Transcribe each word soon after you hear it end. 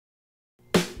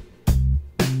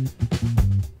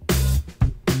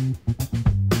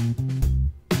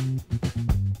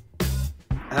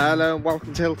Hello and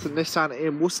welcome to Hylton Nissan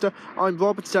in Worcester. I'm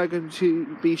Rob and today I'm going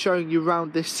to be showing you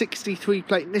around this 63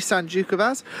 plate Nissan Juke of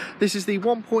ours. This is the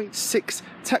 1.6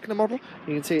 Tekna model.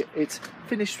 You can see it's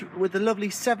finished with the lovely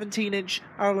 17-inch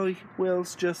alloy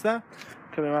wheels just there.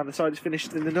 Coming around the side, it's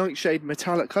finished in the nightshade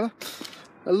metallic colour.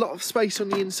 A lot of space on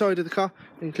the inside of the car,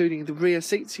 including the rear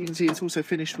seats. You can see it's also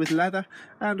finished with leather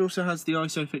and also has the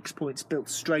ISOFIX points built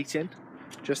straight in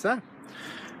just there.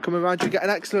 Coming around, you get an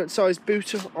excellent sized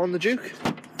boot on the Juke.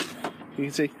 You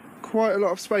can see quite a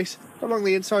lot of space along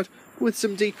the inside with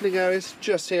some deepening areas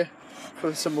just here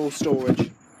for some more storage.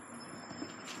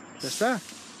 Just there.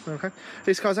 Okay.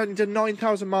 This car's only done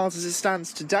 9,000 miles as it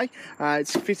stands today.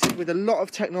 It's fitted with a lot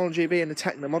of technology being a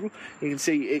Tekna model. You can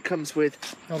see it comes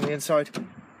with, on the inside,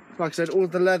 like I said, all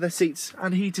the leather seats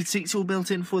and heated seats all built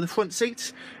in for the front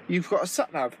seats. You've got a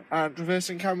sat-nav and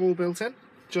reversing camera all built in.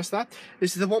 Just that.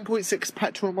 This is the 1.6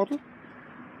 petrol model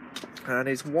and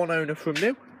is one owner from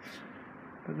new.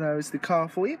 And there is the car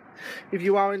for you. If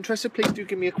you are interested, please do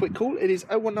give me a quick call. It is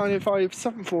 01905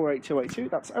 748 282.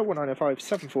 That's 01905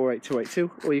 748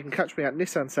 282. Or you can catch me at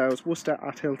Nissan Sales Worcester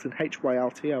at Hylton,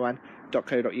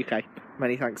 hylton.co.uk.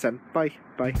 Many thanks then. Bye.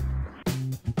 Bye.